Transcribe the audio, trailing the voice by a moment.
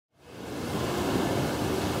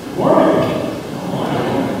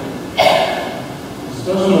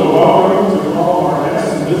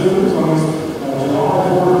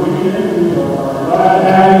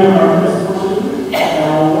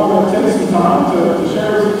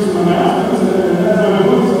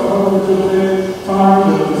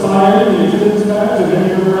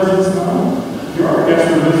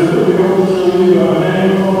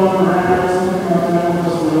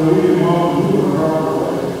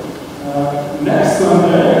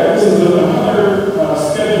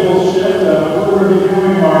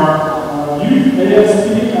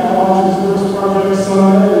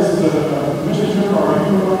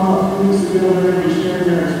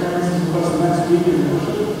week in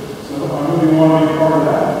worship. So I hope you want to be a part of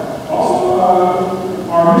that. Also,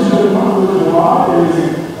 our mission month for July is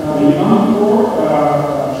the Young Poor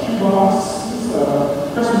shoebox,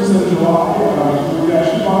 Christmas in July. We've got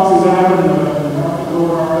shoeboxes out in the North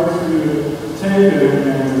Dakota area for you to take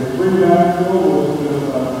and bring back full with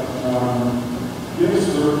gifts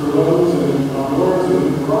for those and lords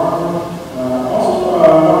and Rockland. Also, I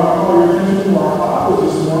want to call your attention to our towels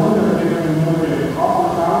this morning. They're given a copper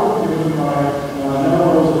towel given by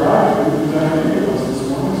Nello's graduate who's actually with us this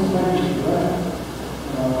morning. So thank you for that.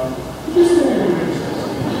 Could you stand with me?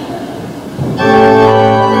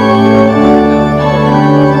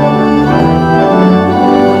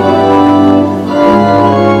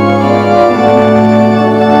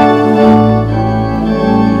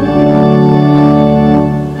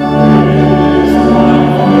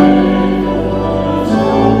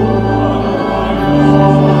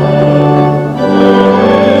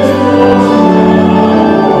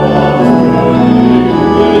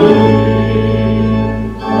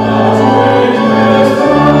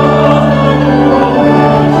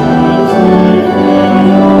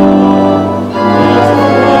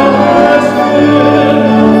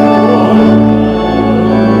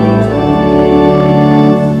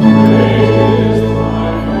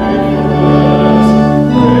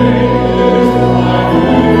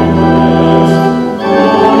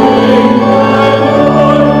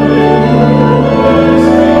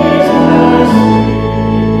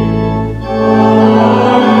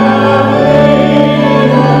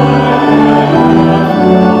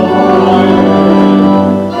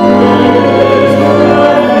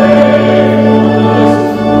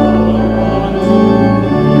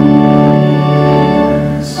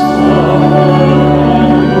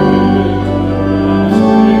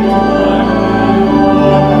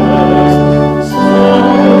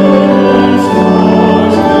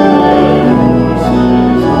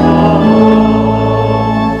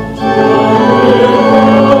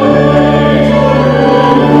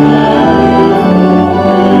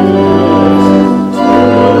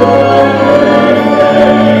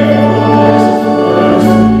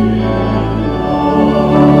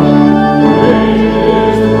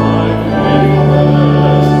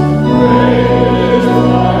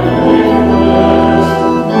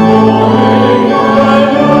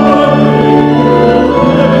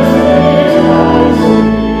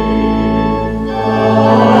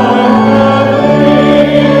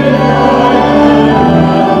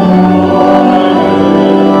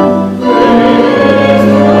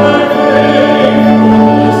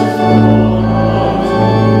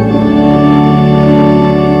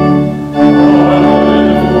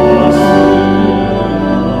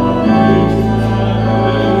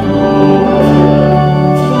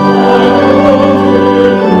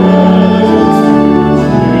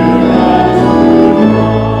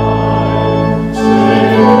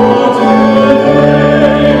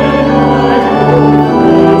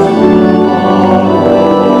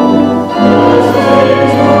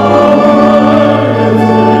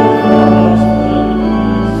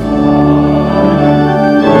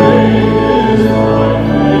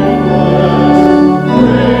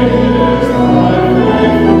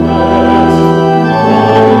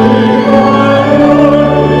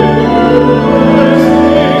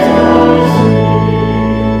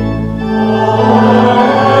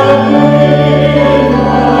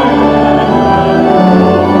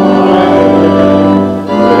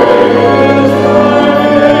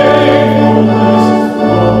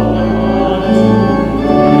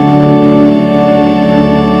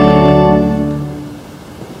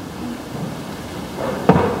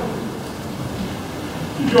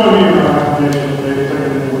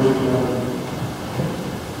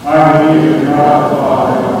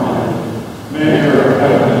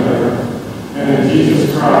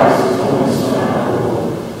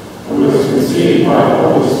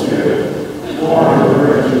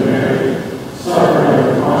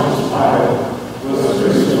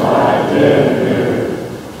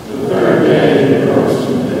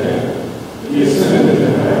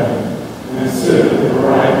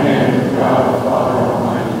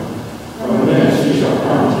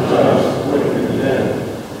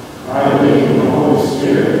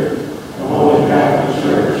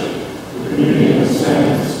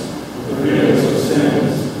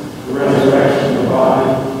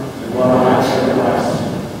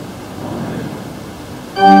 Everlasting.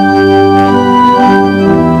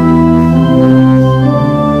 Amen.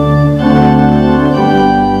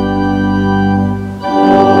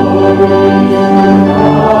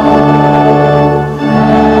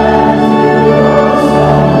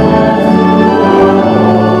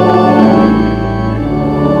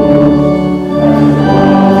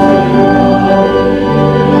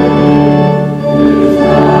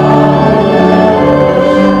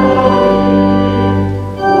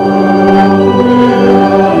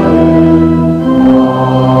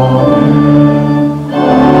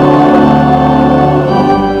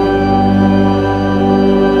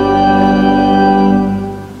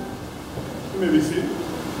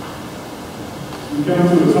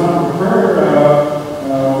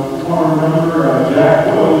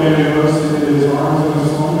 may have noticed that his arms in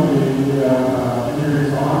his home, he injured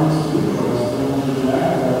his arms.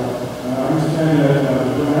 I understand that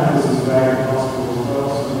Joe Mathis is back in the hospital as well,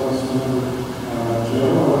 so let's remember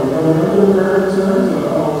Joe. Are there other prayer concerns?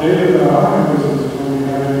 David Ivan was going to be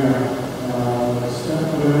having a stent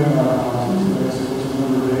put in on Tuesday, so let's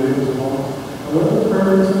remember David as well. Are there other prayer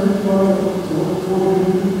concerns to look forward to?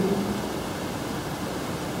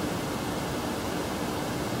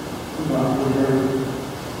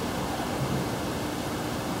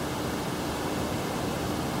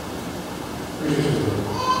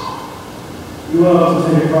 We love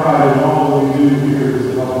to take pride in all that we do here to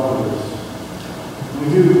help others. We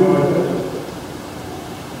do quite a bit.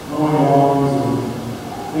 Mowing lawns and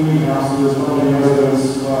cleaning houses, helping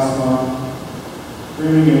residents last month,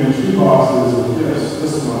 bringing in shoe boxes of gifts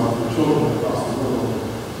this month for children across the world,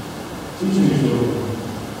 teaching children,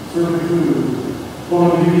 serving food,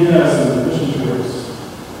 going to VBS and mission trips,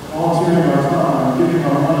 volunteering our time, giving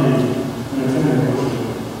our money, and attending worship.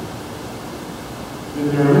 If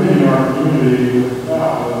there are many in our community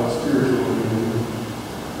without a spiritual community,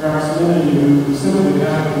 perhaps many who simply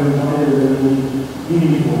haven't been invited in any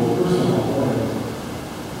meaningful, personal way.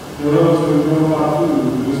 There are those who know about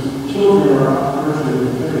food, whose children are not nurtured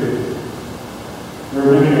in faith. There are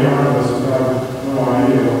many around us who have no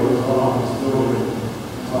idea what goes on in this building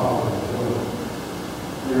on top of the building.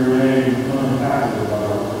 They remain unimpacted by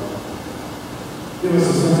our work. Give us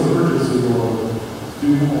a sense of urgency, Lord, to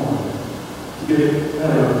do more. To get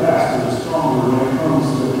better, faster, stronger when it comes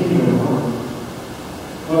to the kingdom work.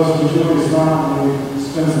 Let us rejoice not when we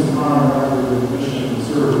spend some time or effort in mission and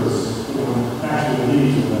service, but when actually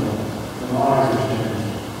needs of them, and lives are changed,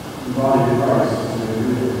 the body of Christ is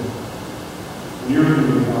made real. When your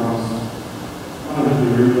kingdom comes, not as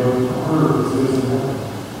we read, but on earth as it is in heaven.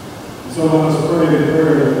 And so let us pray the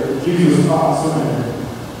prayer that Jesus taught saying,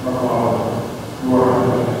 Our Father, who art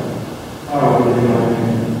in heaven, hallowed be thy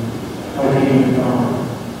name. Thy kingdom come,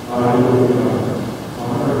 thy will be done, on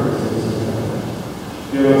earth as it is in heaven.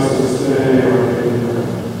 Give us this day our daily bread,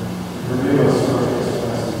 and forgive us our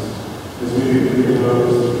trespasses, as we forgive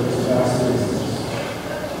those who trespass against us.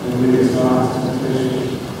 And lead us not into temptation,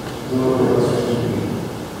 but deliver us from evil.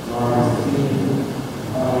 Thine is the kingdom,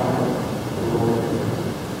 and power, and glory.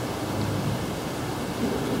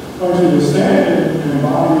 I want you to stand and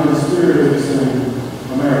embody your spirit as we sing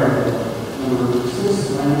America, number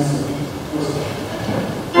 696.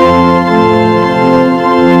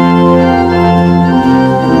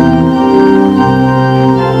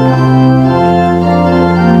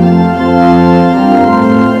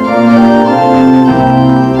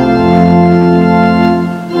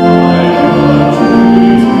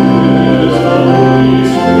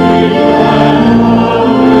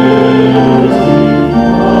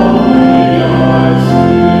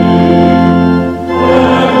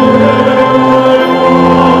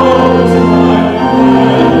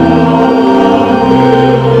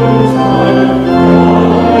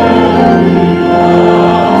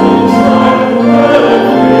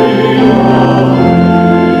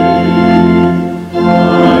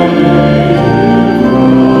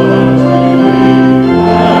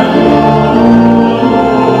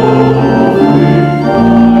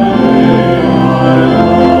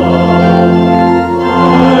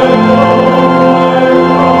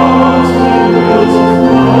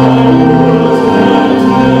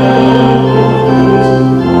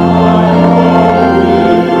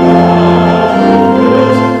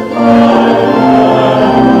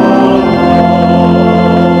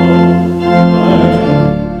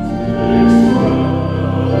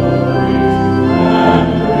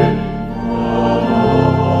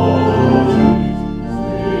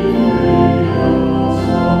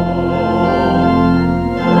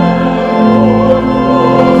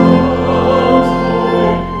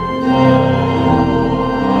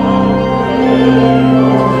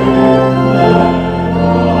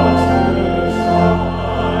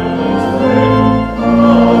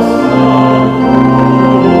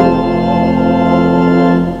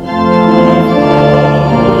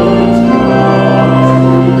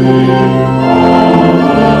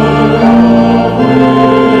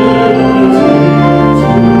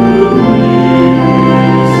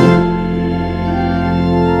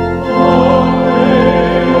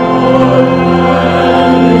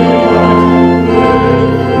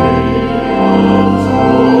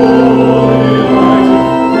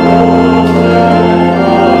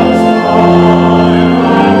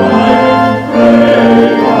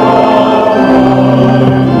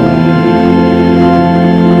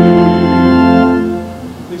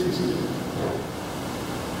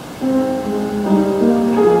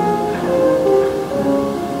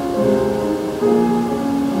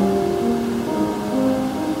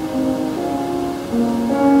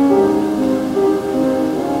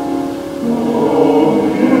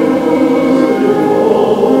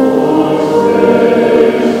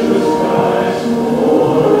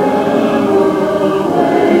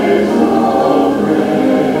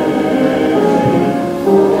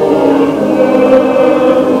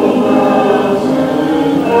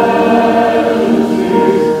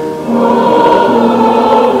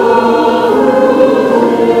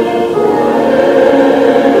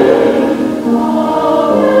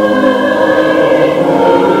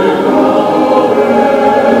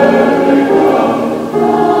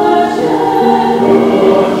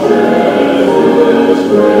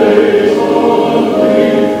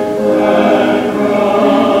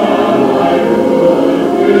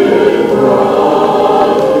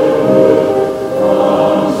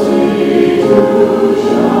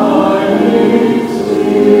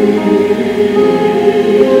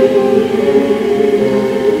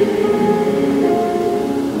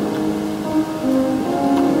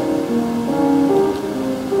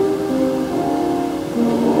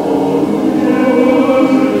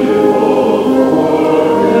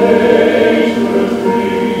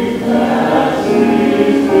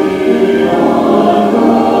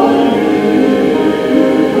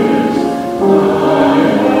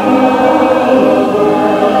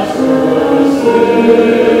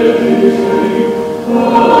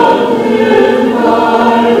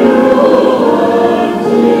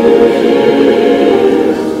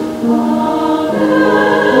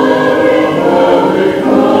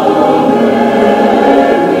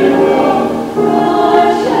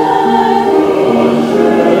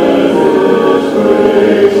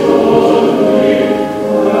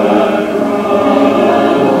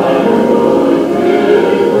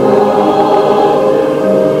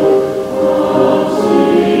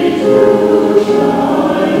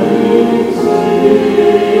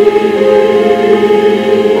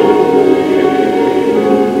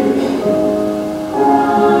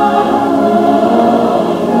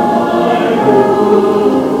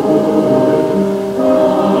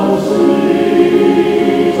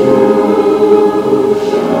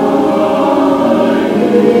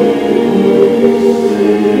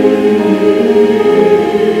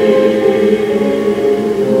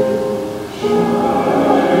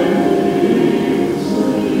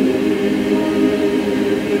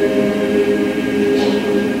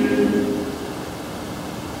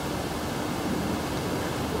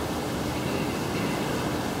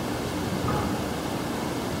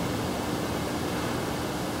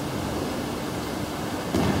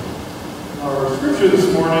 Our scripture this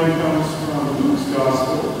morning comes from Luke's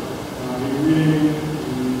Gospel. We're reading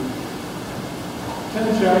the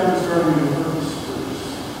 10th chapter, starting in the first verse.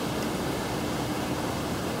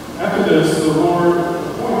 After this, the Lord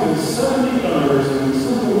appointed 70 others and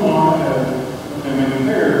sent them on ahead of him in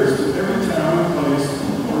pairs to every town and place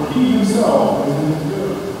where he himself intended to go.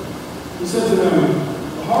 He said to them,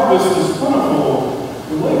 "The harvest is plentiful,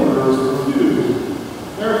 the laborers are few.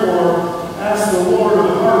 Therefore, ask the Lord of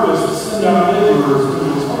the harvest to send out laborers to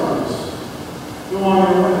his harvest. Go on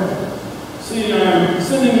your way. See, I am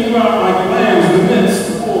sending you out like lambs in the midst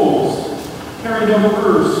of wolves. Carry no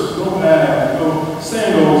purse, no bag, no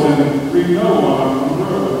sandals, and greet no one on the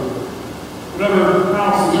road. Whatever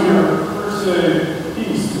house you enter, first say,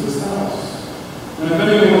 peace to this house. And if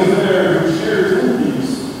anyone is there who shares in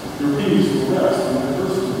peace, your peace will rest on that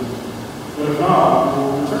person. But if not, it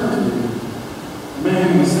will return to you. Remain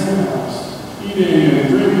in the same house, eating and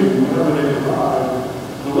drinking whatever they provide,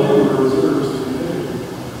 the laborer deserves to be paid.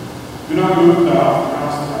 Do not move about from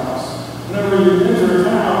house to house. Whenever you enter a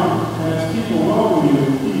town and its people welcome you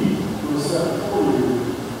and eat what is set before you,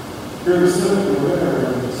 hear the sick or there,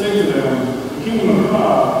 and say to them, the kingdom of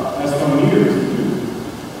God has come near to you.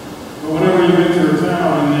 But whenever you enter a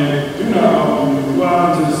town and they do not welcome you, go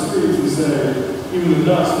out into the streets and say, even the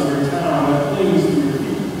dust of your town that clings to your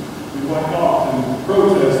feet, we wipe off and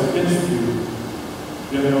protest against you.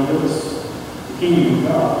 Yet know this, the kingdom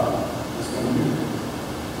of God has come near.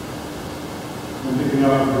 And picking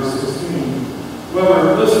up in verse 16, whoever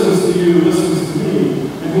listens to you listens to me,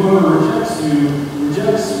 and whoever rejects you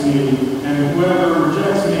rejects me, and whoever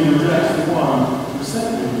rejects me rejects the one who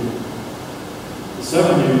sent me. The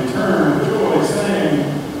 70 returned with joy, saying,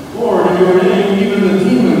 Lord, in your name even the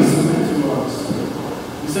demons submit to us.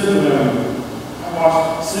 He said to them, I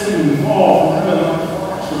watched Satan fall from heaven like a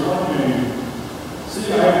flash of lightning. See,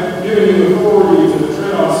 I have given you authority to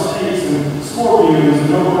tread on snakes and scorpions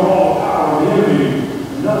and over all power of the enemy,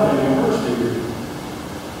 and nothing will hurt you.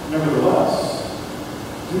 Nevertheless,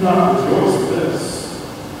 do not rejoice at this,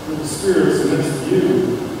 that the Spirit submits to you,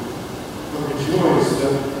 but rejoice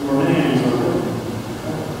that your names are written in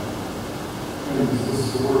heaven. Friends, this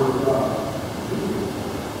is the word of God.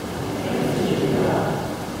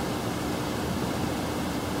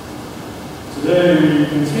 Today we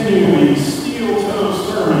continually steel-toe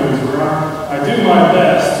sermons where I do my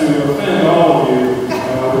best to offend all of you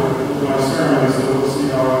with my sermons, so we'll see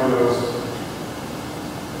how it goes.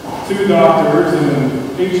 2 doctors and an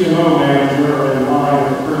HMO manager are in my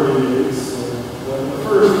early days. The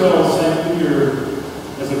first fellow St. Peter,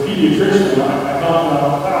 as a pediatrician, I helped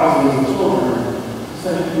out thousands of children.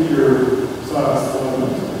 St. Peter saw us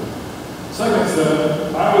elementary. Second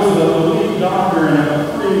said, I was the lead doctor in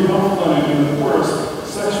a free health clinic in the poorest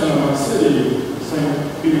section of my city.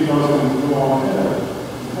 St. Peter tells him to go on ahead.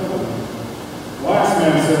 Last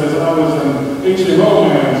man says, I was an HMO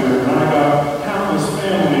manager and I got countless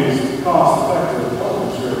families cost-effective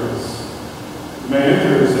health insurance. The man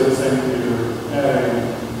enters says,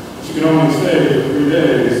 only stay for 3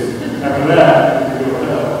 days. After that, you can go to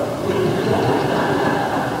hell.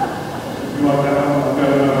 You like that one? I've got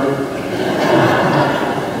another.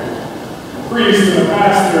 A priest and a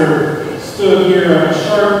pastor stood near a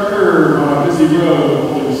sharp curve on a busy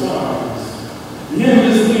road holding signs. The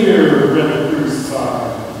hymnist leader read the priest's sign,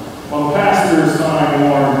 while the pastor's sign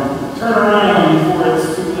warned, "Turn around before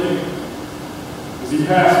it's too late." As he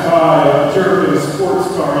passed by, a jerk in a sports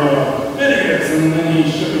car yelled, "Idiots!" and then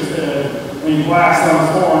he shook his head, and he blasted on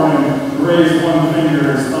his horn and raised one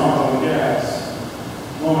finger and stomped on the gas.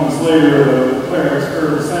 Moments later, the clerics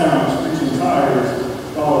heard the sound of screeching tires,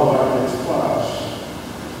 followed by a big splash.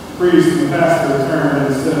 The priest and the pastor turned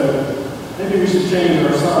and said, "Maybe we should change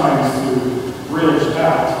our signs to bridge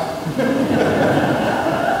out."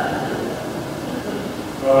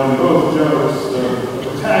 In both jokes, the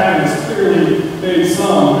protagonist clearly made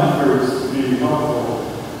some efforts to be helpful.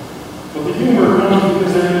 But the humor comes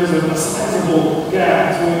because there is a sizable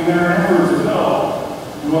gap between their efforts of help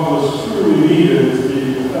and what was truly needed to be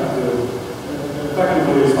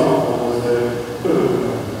effectively as helpful as they could have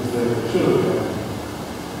been, as they should have been.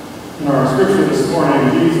 In our scripture this morning,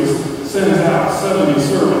 Jesus sends out 70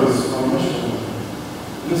 servants on mission.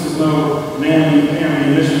 This was no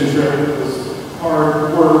namby-pamby mission trip. It was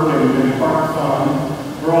hard work and hard fun,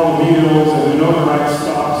 where all the meals and the overnight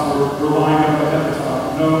stops were lined up ahead of time.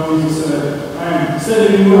 No, Jesus said, "I am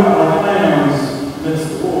sending you out like lambs amidst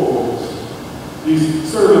the wolves."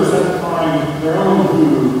 These servants had to find their own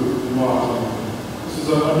food and lodging. This is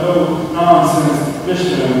a no-nonsense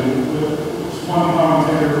mission, which one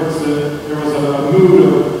commentator puts it, there was a mood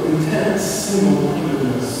of intense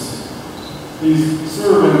single-mindedness. These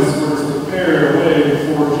servants were to prepare the way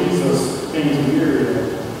before Jesus came to the area.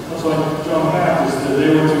 Much like John the Baptist did, they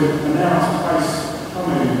were to announce Christ's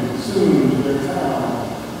coming soon to their town.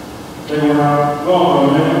 They were not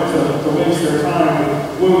welcome. They weren't to waste their time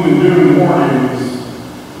with gloom and doom warnings.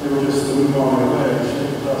 They were just to move on their way,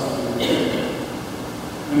 shake the dust from their feet.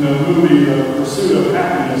 In the movie The Pursuit of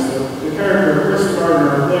Happiness, the character Chris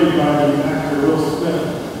Gardner, played by the actor Will Smith,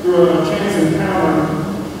 through a chance encounter,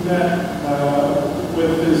 met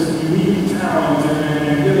with his unique talent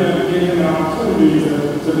and gave him an opportunity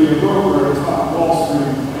to be a broker at a top Wall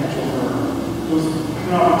Street financial firm. It was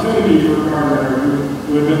an opportunity for Gardner,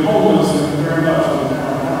 who had been homeless and very much on the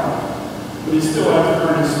down and out. But he still had to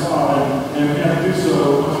earn his spot and had to do so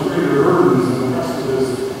with much greater burdens than the rest of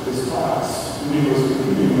his class, whom he was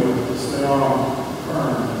competing with to stay on the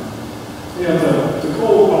firm. He had to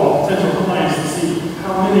cold call potential clients to see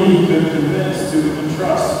how many he could convince to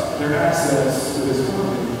entrust their assets to his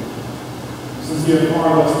company. Since he had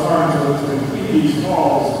far less time to complete these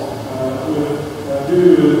calls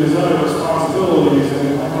due to his other responsibilities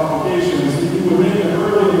and obligations, he would make them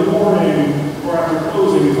early in the morning or after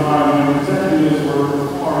closing time, and executives were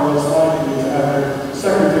far less likely to have their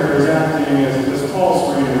secretaries acting as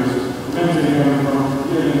call screeners, preventing him from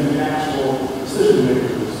getting to the actual decision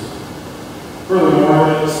makers.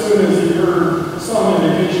 Furthermore, as soon as he heard some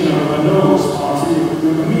indication of a no response, he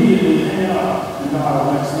would immediately hang up and dial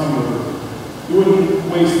the next number. He wouldn't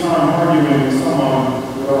waste time arguing with someone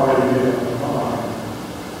who had already made up their mind.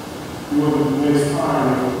 He wouldn't waste time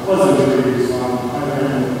with pleasantries on either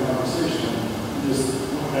end of the conversation. He just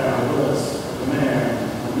looked down the list of the man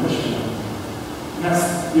on the mission. And that's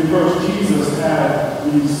the approach Jesus had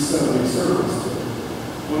these 70 servants to.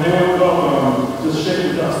 When they weren't welcome, just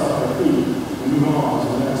shake the dust off their feet and move on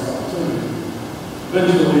to the next opportunity.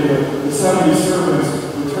 Eventually, the 70 servants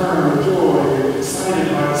returned with joy, excited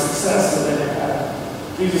by the success that they had.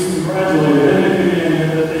 Jesus congratulated,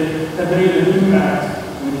 indicating that they had made an impact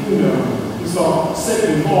in the kingdom. He saw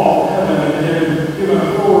Satan fall from heaven, and they had been given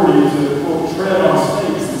authority to, quote, tread on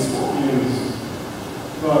snakes and scorpions.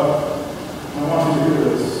 But I want you to hear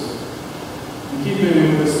this. In keeping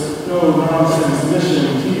with this no-nonsense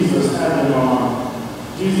mission Jesus had them on,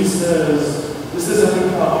 Jesus says, this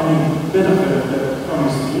isn't about any benefit that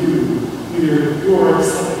comes to you, either your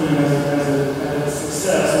excitement at its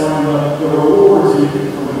success or the rewards you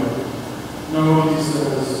get from it. No, he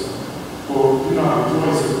says, well, do not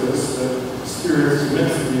rejoice at this, that the Spirit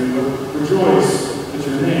submits to you, but rejoice that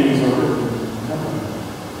your names are written in heaven.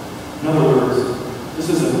 In other words, this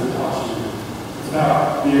isn't about you. It's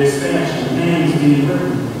about the expansion, names being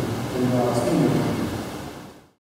written.